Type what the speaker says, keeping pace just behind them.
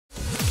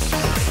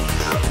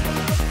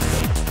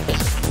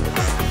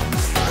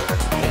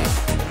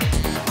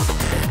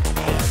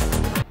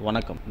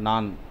வணக்கம்.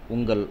 நான்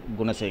உங்கள்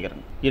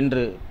குணசேகரன்.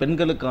 இன்று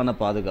பெண்களுக்கான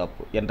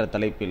பாதுகாப்பு என்ற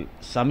தலைப்பில்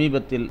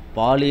சமீபத்தில்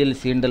பாலியல்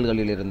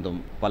சீண்டல்களிலிருந்தும்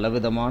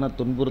பலவிதமான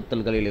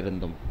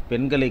துன்புறுத்தல்களிலிருந்தும்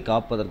பெண்களை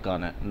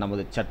காப்பதற்கான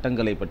நமது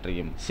சட்டங்களை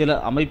பற்றியும் சில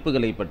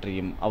அமைப்புகளை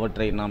பற்றியும்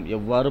அவற்றை நாம்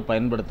எவ்வாறு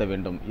பயன்படுத்த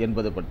வேண்டும்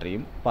என்பது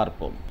பற்றியும்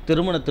பார்ப்போம்.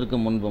 திருமணத்திற்கு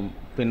முன்பும்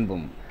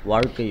பின்பும்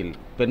வாழ்க்கையில்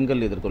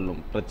பெண்கள் எதிர்கொள்ளும்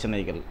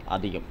பிரச்சனைகள்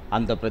அதிகம்.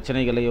 அந்த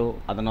பிரச்சனைகளையோ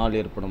அதனால்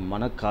ஏற்படும்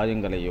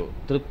மனக்காயங்களையோ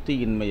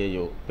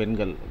திருப்தியின்மையையோ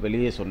பெண்கள்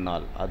வெளியே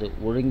சொன்னால் அது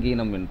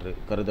ஒழுங்கீனம் என்று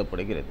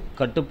கருதப்படுகிறது.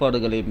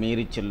 கட்டுப்பாடுகளை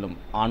மீறி செல்லும்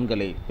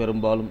ஆண்களை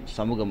பெரும்பாலும்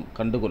சமூகம்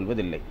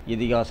கண்டுகொள்வதில்லை.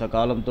 இதிகாச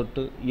காலம்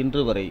தொட்டு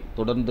இன்று வரை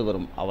தொடர்ந்து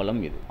வரும்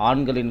அவலம் இது.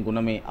 ஆண்களின்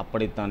குணமே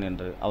அப்படித்தான்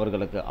என்று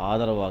அவர்களுக்கு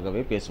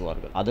ஆதரவாகவே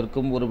பேசுவார்கள்.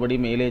 அதற்கும் ஒருபடி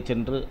மேலே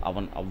சென்று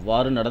அவன்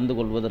அவ்வாறு நடந்து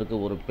கொள்வதற்கு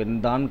ஒரு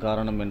பெண்தான்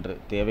காரணம் என்று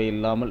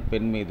தேவையில்லாமல்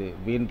பெண் மீது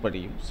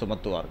வீண்படியும்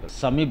சுமத்துவார்கள்.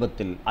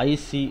 சமீபத்தில்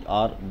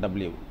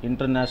ICRW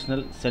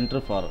international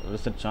centre for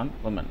research on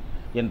women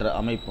என்ற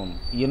அமைப்பும்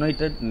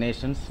யுனைடெட்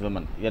நேஷன்ஸ்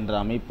விமன் என்ற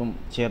அமைப்பும்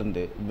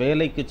சேர்ந்து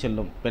வேலைக்கு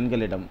செல்லும்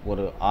பெண்களிடம்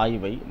ஒரு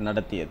ஆய்வை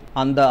நடத்தியது.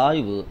 அந்த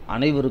ஆய்வு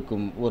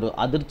அனைவருக்கும் ஒரு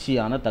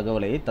அதிர்ச்சியான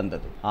தகவலை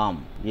தந்தது. ஆம்,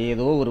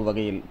 ஏதோ ஒரு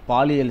வகையில்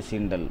பாலியல்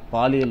சீண்டல்,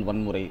 பாலியல்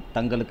வன்முறை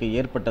தங்களுக்கு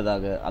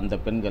ஏற்பட்டதாக அந்த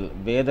பெண்கள்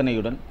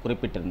வேதனையுடன்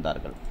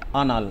குறிப்பிட்டிருந்தார்கள்.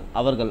 ஆனால்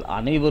அவர்கள்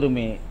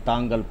அனைவருமே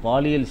தாங்கள்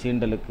பாலியல்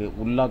சீண்டலுக்கு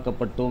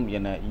உள்ளாக்கப்பட்டோம்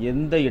என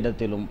எந்த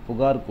இடத்திலும்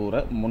புகார்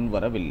கூற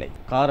முன்வரவில்லை.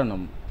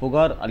 காரணம்,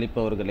 புகார்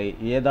அளிப்பவர்களை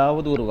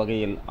ஏதாவது ஒரு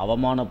வகையில்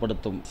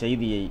அவமானப்படுத்தும்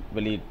செய்தியை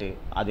வெளியிட்டு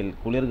அதில்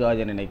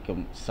குளிர்காய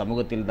நினைக்கும்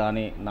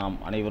சமூகத்தில்தானே நாம்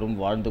அனைவரும்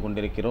வாழ்ந்து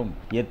கொண்டிருக்கிறோம்.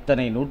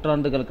 எத்தனை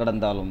நூற்றாண்டுகள்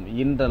கடந்தாலும்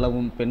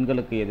இன்றளவும்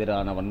பெண்களுக்கு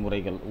எதிரான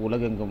வன்முறைகள்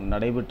உலகெங்கும்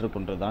நடைபெற்று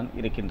கொண்டுதான்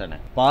இருக்கின்றன.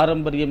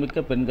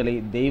 பாரம்பரியமிக்க பெண்களை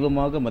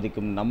தெய்வமாக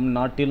மதிக்கும் நம்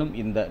நாட்டிலும்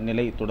இந்த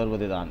நிலை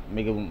தொடர்வதுதான்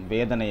மிகவும்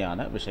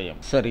வேதனையான விஷயம்.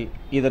 சரி,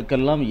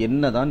 இதற்கெல்லாம்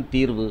என்னதான்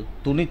தீர்வு?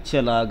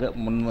 துணிச்சலாக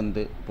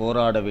முன்வந்து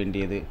போராட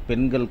வேண்டியது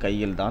பெண்கள்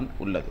கையில்தான்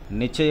உள்ளது.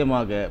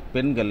 நிச்சயமாக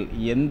பெண்கள்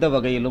எந்த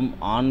வகையிலும்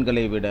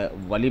ஆண்களை விட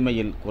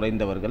வலிமையில்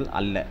குறைந்தவர்கள்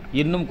அல்ல.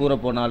 இன்னும்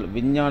கூறப்போனால்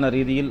விஞ்ஞான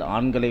ரீதியில்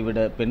ஆண்களை விட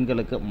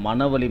பெண்களுக்கு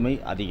மன வலிமை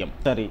அதிகம்.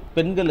 சரி,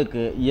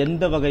 பெண்களுக்கு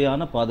எந்த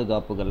வகையான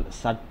பாதுகாப்புகள்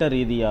சட்ட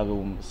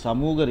ரீதியாகவும்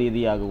சமூக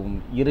ரீதியாகவும்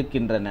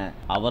இருக்கின்றன,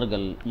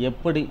 அவர்கள்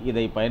எப்படி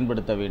இதை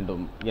பயன்படுத்த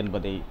வேண்டும்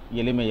என்பதை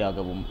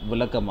எளிமையாகவும்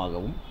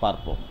விளக்கமாகவும்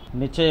பார்ப்போம்.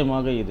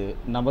 நிச்சயமாக இது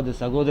நமது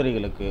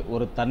சகோதரிகளுக்கு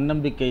ஒரு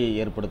தன்னம்பிக்கையை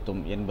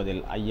ஏற்படுத்தும்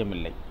என்பதில்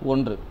ஐயமில்லை.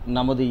 1.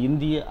 நமது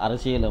இந்திய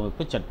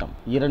அரசியலமைப்பு சட்டம்.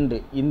 2.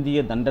 இந்திய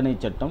தண்டனை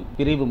சட்டம்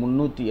பிரிவு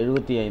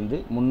 375,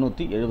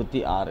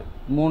 376.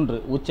 3.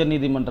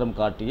 உச்சநீதிமன்றம்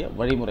காட்டிய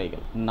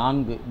வழிமுறைகள்.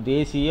 4.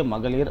 தேசிய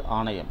மகளிர்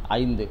ஆணையம்.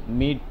 5.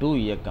 METOO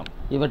இயக்கம்.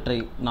 இவற்றை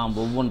நாம்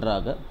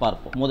ஒவ்வொன்றாக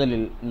பார்ப்போம்.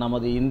 முதலில்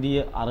நமது இந்திய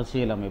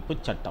அரசியலமைப்பு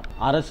சட்டம்.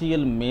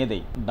 அரசியல் மேதை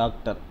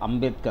டாக்டர்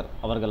அம்பேத்கர்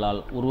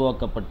அவர்களால்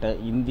உருவாக்கப்பட்ட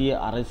இந்திய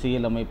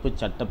அரசியலமைப்பு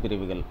சட்ட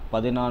பிரிவுகள்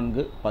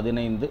 14,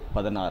 15,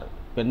 16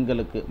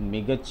 பெண்களுக்கு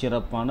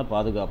மிகச்சிறப்பான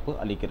பாதுகாப்பு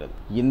அளிக்கிறது.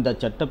 இந்த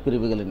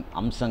சட்டப்பிரிவுகளின்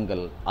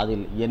அம்சங்கள்,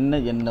 அதில்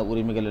என்ன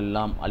உரிமைகள்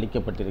எல்லாம்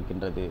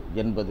அளிக்கப்பட்டிருக்கின்றது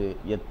என்பது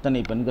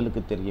எத்தனை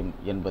பெண்களுக்கு தெரியும்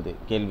என்பது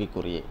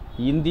கேள்விக்குறியே.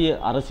 இந்திய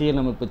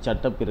அரசியலமைப்பு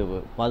சட்டப்பிரிவு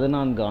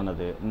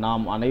 14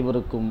 நாம்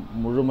அனைவருக்கும்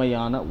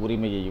முழுமையான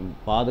உரிமையையும்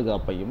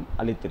பாதுகாப்பையும்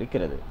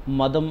அளித்திருக்கிறது.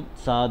 மதம்,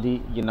 சாதி,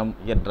 இனம்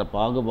என்ற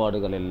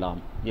பாகுபாடுகள்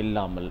எல்லாம்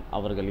இல்லாமல்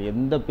அவர்கள்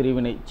எந்த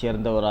பிரிவினை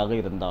சேர்ந்தவராக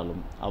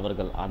இருந்தாலும்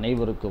அவர்கள்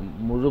அனைவருக்கும்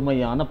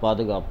முழுமையான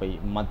பாதுகாப்பை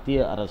மத்திய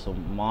அரசும்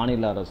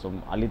மாநில அரசும்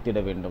அளித்திட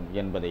வேண்டும்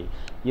என்பதை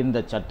இந்த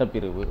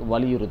சட்டப்பிரிவு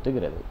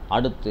வலியுறுத்துகிறது.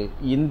 அடுத்து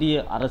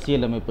இந்திய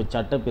அரசியலமைப்பு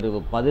சட்டப்பிரிவு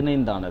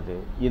 15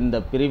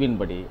 இந்த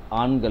பிரிவின்படி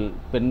ஆண்கள்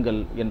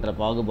பெண்கள் என்ற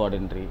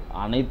பாகுபாடின்றி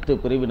அனைத்து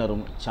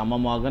பிரிவினரும்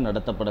சமமாக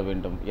நடத்தப்பட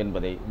வேண்டும்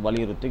என்பதை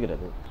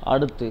வலியுறுத்துகிறது.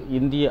 அடுத்து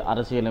இந்திய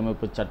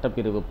அரசியலமைப்பு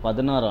சட்டப்பிரிவு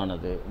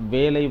 16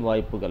 வேலை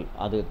வாய்ப்புகள்,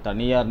 அது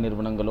தனியார்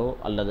நிறுவனங்களோ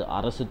அல்லது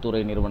அரசு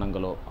துறை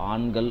நிறுவனங்களோ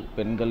ஆண்கள்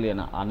பெண்கள்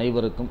என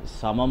அனைவருக்கும்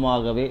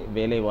சமமாகவே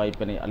வேலை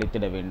வாய்ப்பினை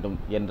அளித்திட வேண்டும்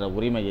என்ற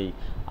உரிமையை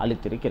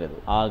அளித்திருக்கிறது.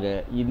 ஆக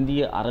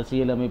இந்திய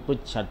அரசியலமைப்பு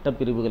சட்ட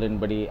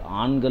பிரிவுகளின்படி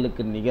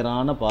ஆண்களுக்கு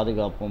நிகரான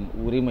பாதுகாப்பும்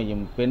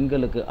உரிமையும்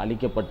பெண்களுக்கு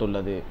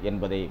அளிக்கப்பட்டுள்ளது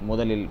என்பதை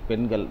முதலில்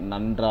பெண்கள்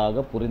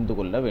நன்றாக புரிந்து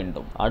கொள்ள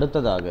வேண்டும்.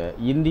 அடுத்ததாக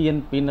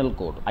இந்தியன் பீனல்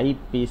கோட்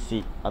IPC,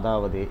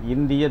 அதாவது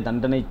இந்திய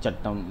தண்டனை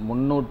சட்டம்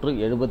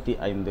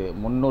 375,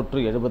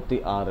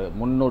 376,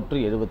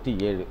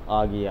 377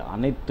 ஆகிய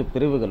அனைத்து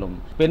பிரிவுகளும்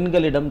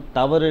பெண்களிடம்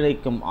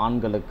தவறிழைக்கும்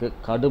ஆண்களுக்கு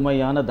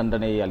கடுமையான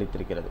தண்டனையை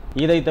அளித்திருக்கிறது.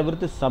 இதை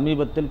தவிர்த்து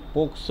சமீபத்தில்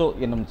போக்சோ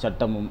எனும்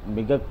சட்டமும்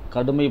மிக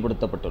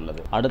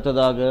கடுமைப்படுத்தப்பட்டுள்ளது.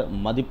 அடுத்ததாக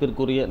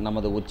மதிப்பிற்குரிய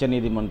நமது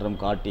உச்சநீதிமன்றம்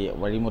காட்டிய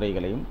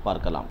வழிமுறைகளையும்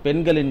பார்க்கலாம்.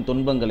 பெண்களின்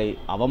துன்பங்களை,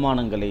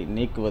 அவமானங்களை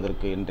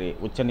நீக்குவதற்கு இன்றே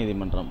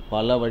உச்சநீதிமன்றம்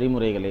பல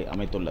வழிமுறைகளை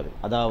அமைத்துள்ளது.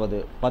 அதாவது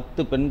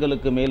 10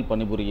 பெண்களுக்கு மேல்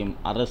பணிபுரியும்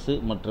அரசு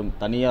மற்றும்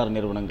தனியார்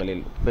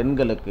நிறுவனங்களில்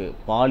பெண்களுக்கு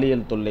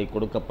பாலியல் தொல்லை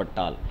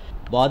கொடுக்கப்பட்டால்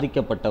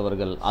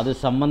பாதிக்கப்பட்டவர்கள் அது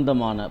அது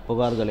சம்பந்தமான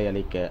புகார்களை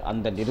அளிக்க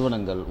அந்த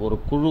நிறுவனங்கள் ஒரு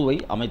குழுவை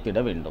அமைத்திட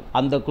வேண்டும்.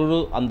 அந்த குழு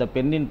அந்த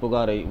பெண்ணின்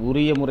புகாரை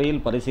உரிய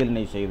முறையில்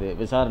பரிசீலனை செய்து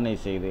விசாரணை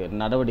செய்து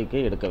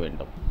நடவடிக்கை எடுக்க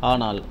வேண்டும்.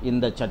 ஆனால்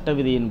இந்த சட்ட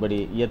விதியின்படி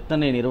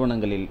எத்தனை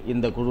நிறுவனங்களில்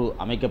இந்த குழு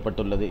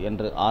அமைக்கப்பட்டுள்ளது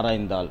என்று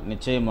ஆராய்ந்தால்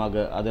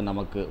நிச்சயமாக அது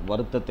நமக்கு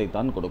வருத்தத்தை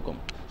தான்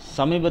கொடுக்கும்.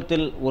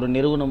 சமீபத்தில் ஒரு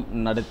நிறுவனம்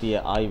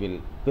நடத்திய ஆய்வில்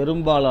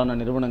பெரும்பாலான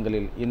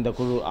நிறுவனங்களில் இந்த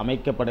குழு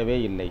அமைக்கப்படவே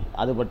இல்லை.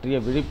 அது பற்றிய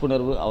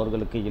விழிப்புணர்வு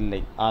அவர்களுக்கு இல்லை.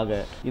 ஆக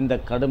இந்த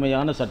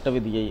கடுமையான சட்ட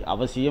விதியை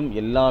அவசியம்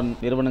எல்லா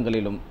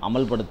நிறுவனங்களிலும்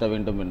அமல்படுத்த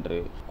வேண்டும் என்று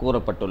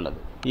கூறப்பட்டுள்ளது.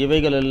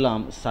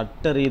 இவைகளெல்லாம்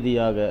சட்ட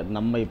ரீதியாக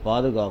நம்மை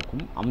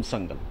பாதுகாக்கும்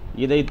அம்சங்கள்.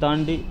 இதை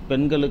தாண்டி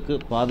பெண்களுக்கு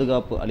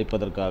பாதுகாப்பு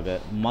அளிப்பதற்காக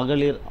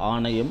மகளிர்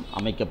ஆணையம்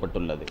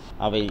அமைக்கப்பட்டுள்ளது.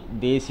 அவை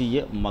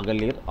தேசிய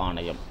மகளிர்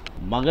ஆணையம்.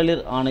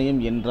 மகளிர் ஆணையம்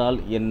என்றால்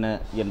என்ன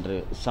என்று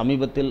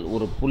சமீபத்தில்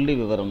ஒரு புள்ளி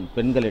விவரம்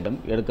பெண்களிடம்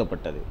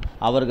எடுக்கப்பட்டது.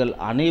 அவர்கள்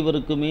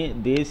அனைவருக்குமே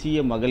தேசிய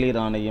மகளிர்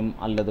ஆணையம்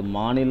அல்லது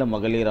மாநில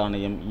மகளிர்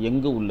ஆணையம்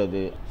எங்கு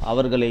உள்ளது,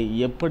 அவர்களை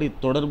எப்படி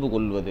தொடர்பு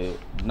கொள்வது,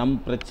 நம்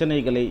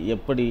பிரச்சனைகளை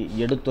எப்படி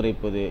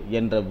எடுத்துரைப்பது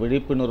என்ற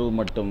விழிப்புணர்வு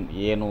மட்டும்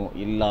ஏனோ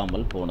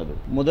இல்லாமல் போனது.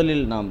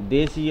 முதலில் நாம்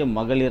தேசிய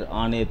மகளிர்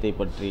ஆணையத்தை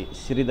பற்றி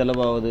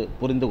சிறிதளவாவது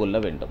புரிந்து கொள்ள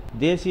வேண்டும்.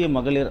 தேசிய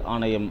மகளிர்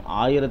ஆணையம்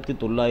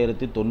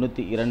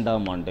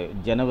 1992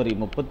 ஜனவரி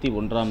 31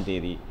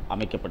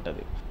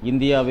 அமைக்கப்பட்டது.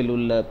 இந்தியாவில்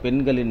உள்ள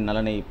பெண்களின்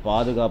நலனை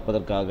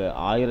பாதுகாப்பதற்காக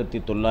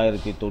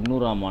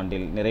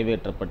 1990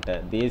 நிறைவேற்றப்பட்ட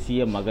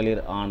தேசிய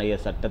மகளிர் ஆணைய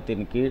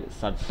சட்டத்தின் கீழ்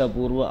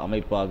சட்டபூர்வ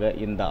அமைப்பாக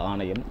இந்த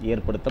ஆணையம்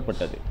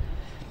ஏற்படுத்தப்பட்டது.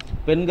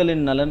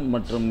 பெண்களின் நலன்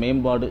மற்றும்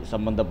மேம்பாடு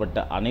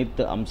சம்பந்தப்பட்ட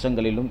அனைத்து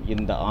அம்சங்களிலும்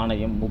இந்த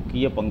ஆணையம்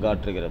முக்கிய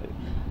பங்காற்றுகிறது.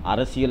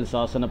 அரசியல்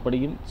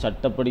சாசனப்படியும்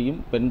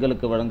சட்டப்படியும்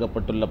பெண்களுக்கு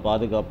வழங்கப்பட்டுள்ள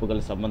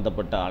பாதுகாப்புகள்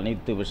சம்பந்தப்பட்ட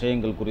அனைத்து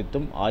விஷயங்கள்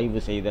குறித்தும்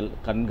ஆய்வு செய்தல்,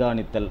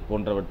 கண்காணித்தல்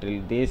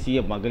போன்றவற்றில்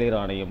தேசிய மகளிர்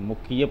ஆணையம்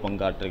முக்கிய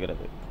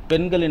பங்காற்றுகிறது.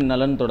 பெண்களின்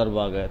நலன்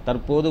தொடர்பாக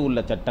தற்போது உள்ள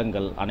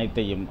சட்டங்கள்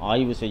அனைத்தையும்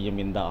ஆய்வு செய்யும்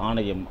இந்த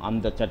ஆணையம்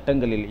அந்த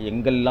சட்டங்களில்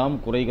எங்கெல்லாம்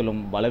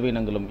குறைகளும்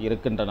பலவீனங்களும்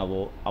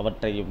இருக்கின்றனவோ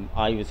அவற்றையும்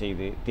ஆய்வு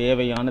செய்து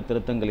தேவையான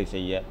திருத்தங்களை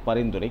செய்ய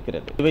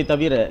பரிந்துரைக்கிறது. இவை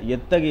தவிர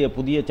எத்தகைய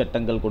புதிய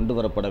சட்டங்கள்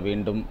கொண்டுவரப்பட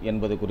வேண்டும்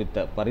என்பது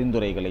குறித்த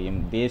பரிந்துரைகளையும்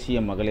தேசிய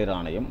மகளிர்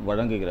ஆணையம்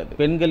வழங்குகிறது.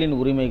 பெண்களின்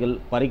உரிமைகள்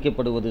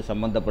பறிக்கப்படுவது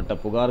சம்பந்தப்பட்ட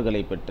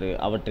புகார்களை பெற்று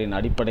அவற்றின்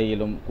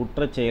அடிப்படையிலும்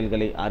குற்றச்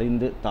செயல்களை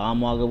அறிந்து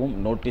தாமாகவும்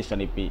நோட்டீஸ்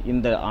அனுப்பி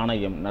இந்த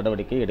ஆணையம்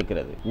நடவடிக்கை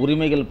எடுக்கிறது.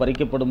 உரிமைகள்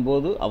பறிக்கப்படும்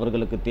போது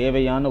அவர்களுக்கு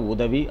தேவையான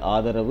உதவி,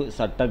 ஆதரவு,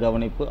 சட்ட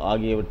கவனிப்பு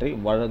ஆகியவற்றை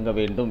வழங்க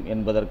வேண்டும்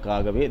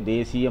என்பதற்காகவே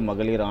தேசிய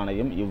மகளிர்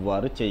ஆணையம்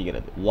இவ்வாறு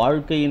செய்கிறது.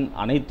 வாழ்க்கையின்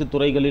அனைத்து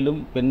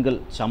துறைகளிலும் பெண்கள்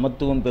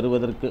சமத்துவம்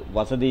பெறுவதற்கு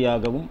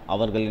வசதியாகவும்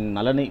அவர்களின்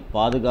நலனை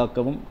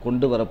பாதுகாக்கவும்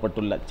கொண்டு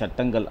வரப்பட்டுள்ள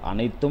சட்டங்கள்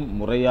அனைத்தும்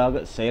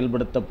முறையாக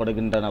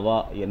செயல்படுத்தப்படுகின்றனவா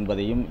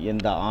என்பதையும்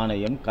இந்த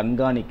ஆணையம்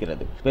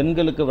கண்காணிக்கிறது.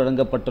 பெண்களுக்கு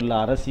வழங்கப்பட்டுள்ள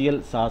அரசியல்,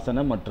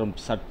 சாசன மற்றும்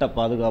சட்ட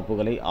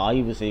பாதுகாப்புகளை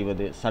ஆய்வு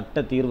செய்வது,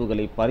 சட்ட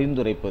தீர்வுகளை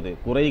பரிந்துரைப்பது,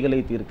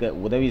 குறைகளை தீர்க்க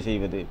உதவி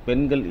செய்வது,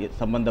 பெண்கள்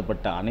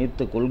சம்பந்தப்பட்ட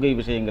அனைத்து கொள்கை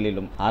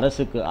விஷயங்களிலும்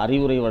அரசுக்கு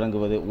அறிவுரை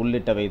வழங்குவது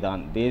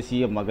உள்ளிட்டவைதான்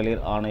தேசிய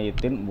மகளிர்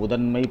ஆணையத்தின்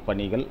முதன்மை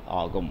பணிகள்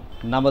ஆகும்.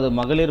 நமது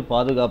மகளிர்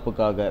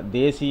பாதுகாப்புக்காக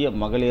தேசிய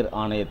மகளிர்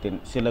ஆணையத்தின்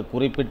சில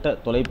குறிப்பிட்ட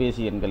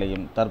தொலைபேசி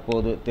எண்களையும்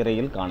தற்போது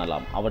திரையில்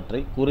காணலாம்.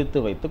 அவற்றை குறித்து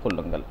வைத்துக்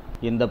கொள்ளுங்கள்.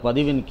 இந்த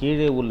பதிவின்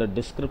கீழே உள்ள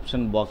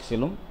டிஸ்கிரிப்ஷன்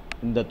பாக்ஸிலும்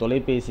இந்த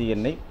தொலைபேசி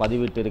எண்ணை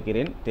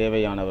பதிவிட்டிருக்கிறேன்.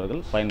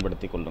 தேவையானவர்கள்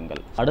பயன்படுத்திக் கொள்ளுங்கள்.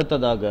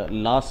 அடுத்ததாக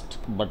லாஸ்ட்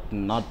பட்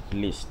நாட்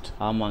லீஸ்ட்,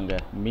 ஆமாங்க,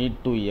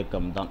 மீட்டூ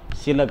இயக்கம் தான்.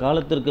 சில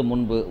காலத்திற்கு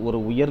முன்பு ஒரு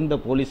உயர்ந்த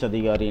போலீஸ்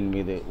அதிகாரியின்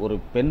மீது ஒரு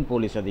பெண்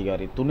போலீஸ்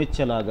அதிகாரி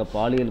துணிச்சலாக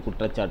பாலியல்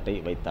குற்றச்சாட்டை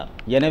வைத்தார்.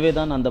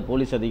 எனவேதான் அந்த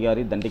போலீஸ்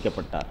அதிகாரி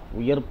தண்டிக்கப்பட்டார்.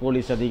 உயர்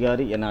போலீஸ்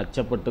அதிகாரி என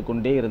அச்சப்பட்டு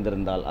கொண்டே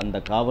இருந்திருந்தால்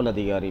அந்த காவல்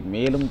அதிகாரி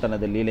மேலும்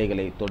தனது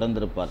லீலைகளை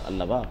தொடர்ந்திருப்பார்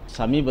அல்லவா?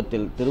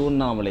 சமீபத்தில்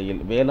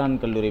திருவண்ணாமலையில் வேளாண்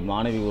கல்லூரி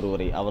மாணவி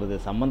ஒருவரை அவரது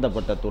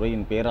சம்பந்தப்பட்ட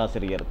துறையின் பேராசிரியர்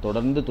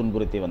தொடர்ந்து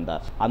துன்புறுத்தி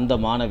வந்தார். அந்த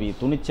மாணவி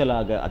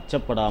துணிச்சலாக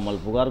அச்சப்படாமல்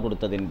புகார்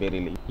கொடுத்ததின்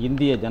பேரில்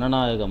இந்திய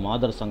ஜனநாயக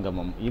மாதர்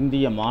சங்கமும்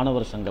இந்திய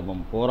மாணவர்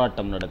சங்கமும்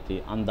போராட்டம் நடத்தி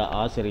அந்த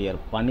ஆசிரியர்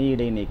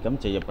பணியிடை நீக்கம்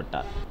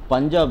செய்யப்பட்டார்.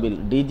 பஞ்சாபில்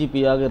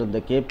டிஜிபியாக இருந்த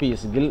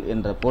KPS கில்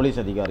என்ற போலீஸ்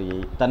அதிகாரியை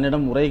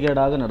தன்னிடம்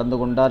முறைகேடாக நடந்து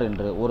கொண்டார்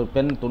என்று ஒரு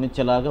பெண்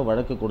துணிச்சலாக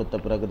வழக்கு கொடுத்த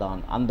பிறகுதான்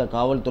அந்த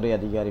காவல்துறை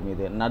அதிகாரி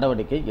மீது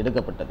நடவடிக்கை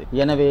எடுக்கப்பட்டது.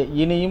 எனவே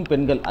இனியும்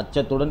பெண்கள்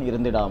அச்சத்துடன்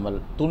இருந்திடாமல்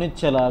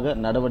துணிச்சலாக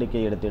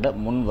நடவடிக்கை எடுத்திட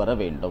முன்வர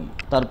வேண்டும்.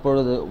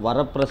 தற்பொழுது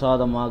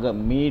வரப்பிரசாதமாக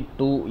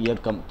மீட்டூ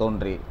இயக்கம்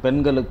தோன்றி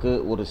பெண்களுக்கு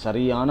ஒரு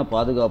சரியான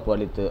பாதுகாப்பு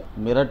அளித்து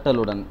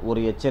மிரட்டலுடன் ஒரு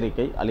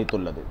எச்சரிக்கை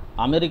அளித்துள்ளது.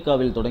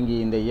 அமெரிக்காவில்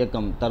தொடங்கிய இந்த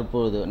இயக்கம்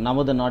தற்பொழுது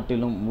நமது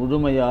நாட்டிலும்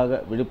முழுமையாக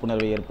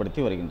விழிப்புணர்வை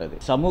ஏற்படுத்தி வருகின்றது.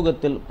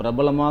 சமூகத்தில்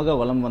பிரபலமாக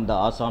வலம் வந்த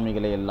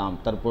ஆசாமிகளை எல்லாம்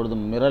தற்பொழுது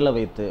மிரள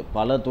வைத்து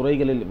பல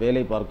துறைகளில்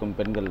வேலை பார்க்கும்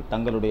பெண்கள்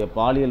தங்களுடைய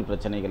பாலியல்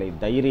பிரச்சனைகளை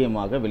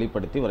தைரியமாக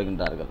வெளிப்படுத்தி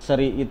வருகின்றார்கள்.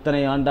 சரி,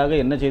 இத்தனை ஆண்டாக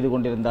என்ன செய்து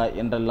கொண்டிருந்தாய்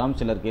என்றெல்லாம்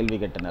சிலர் கேள்வி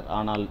கேட்டனர்.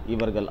 ஆனால்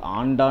இவர்கள்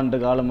ஆண்டாண்டு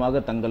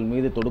காலமாக தங்கள்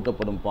மீது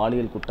தொடுக்கப்படும்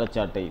பாலியல்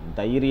குற்றச்சாட்டை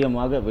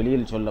தைரியமாக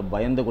வெளியில் சொல்ல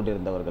பயந்து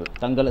கொண்டிருந்தவர்கள்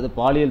தங்களது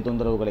பாலியல்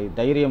தொந்தரவுகளை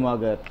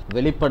தைரியமாக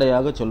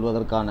வெளிப்படையாக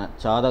சொல்வதற்கான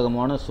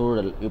சாதகமான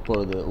சூழல்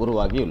இப்பொழுது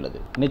உருவாகியுள்ளது.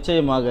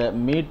 நிச்சயமாக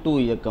மீட்டூ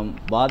இயக்கம்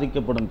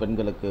பாதிக்கப்படும்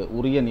பெண்களுக்கு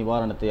உரிய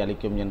நிவாரணத்தை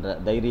அளிக்கும் என்ற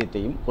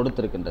தைரியத்தையும்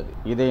கொடுத்திருக்கின்றது.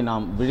 இதை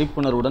நாம்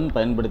விழிப்புணர்வுடன்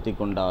பயன்படுத்தி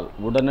கொண்டால்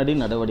உடனடி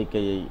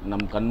நடவடிக்கையை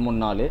நம்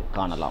கண்முன்னாலே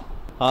காணலாம்.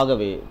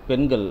 ஆகவே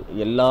பெண்கள்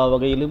எல்லா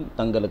வகையிலும்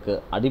தங்களுக்கு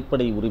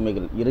அடிப்படை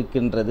உரிமைகள்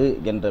இருக்கின்றது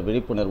என்ற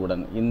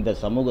விழிப்புணர்வுடன் இந்த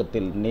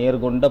சமூகத்தில்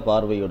நேர்கொண்ட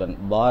பார்வையுடன்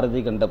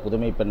பாரதி கண்ட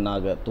புதுமை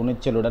பெண்ணாக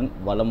துணிச்சலுடன்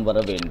வலம் வர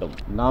வேண்டும்.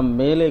 நாம்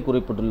மேலே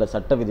குறிப்பிட்டுள்ள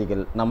சட்ட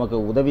விதிகள் நமக்கு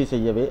உதவி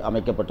செய்யவே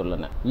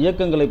அமைக்கப்பட்டுள்ளன.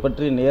 இயக்கங்களை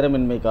பற்றி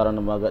நேரமின்மை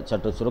காரணமாக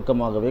சற்று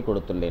சுருக்கமாகவே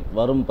கொடுத்துள்ளேன்.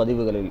 வரும்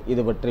பதிவுகளில்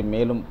இது பற்றி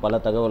மேலும்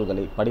பல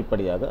தகவல்களை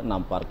படிப்படியாக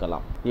நாம்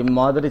பார்க்கலாம்.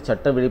 இம்மாதிரி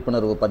சட்ட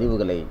விழிப்புணர்வு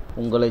பதிவுகளை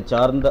உங்களை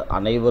சார்ந்த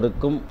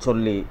அனைவருக்கும்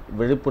சொல்லி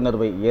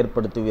விழிப்புணர்வை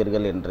ஏற்படுத்த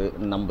என்று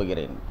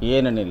நம்புகிறேன்.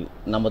 ஏனெனில்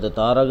நமது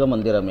தாரக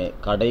மந்திரமே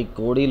கடை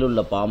கோடியில்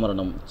உள்ள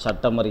பாமரனும்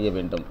சட்டமறிய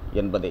வேண்டும்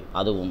என்பதே,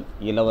 அதுவும்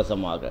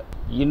இலவசமாக.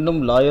 இன்னும்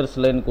லாயர்ஸ்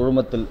லைன்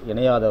குழுமத்தில்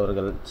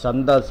இணையாதவர்கள்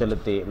சந்தா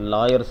செலுத்தி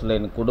லாயர்ஸ்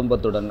லைன்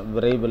குடும்பத்துடன்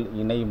விரைவில்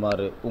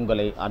இணையுமாறு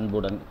உங்களை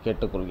அன்புடன்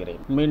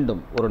கேட்டுக்கொள்கிறேன்.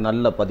 மீண்டும் ஒரு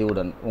நல்ல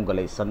பதிவுடன்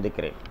உங்களை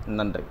சந்திக்கிறேன்.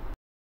 நன்றி.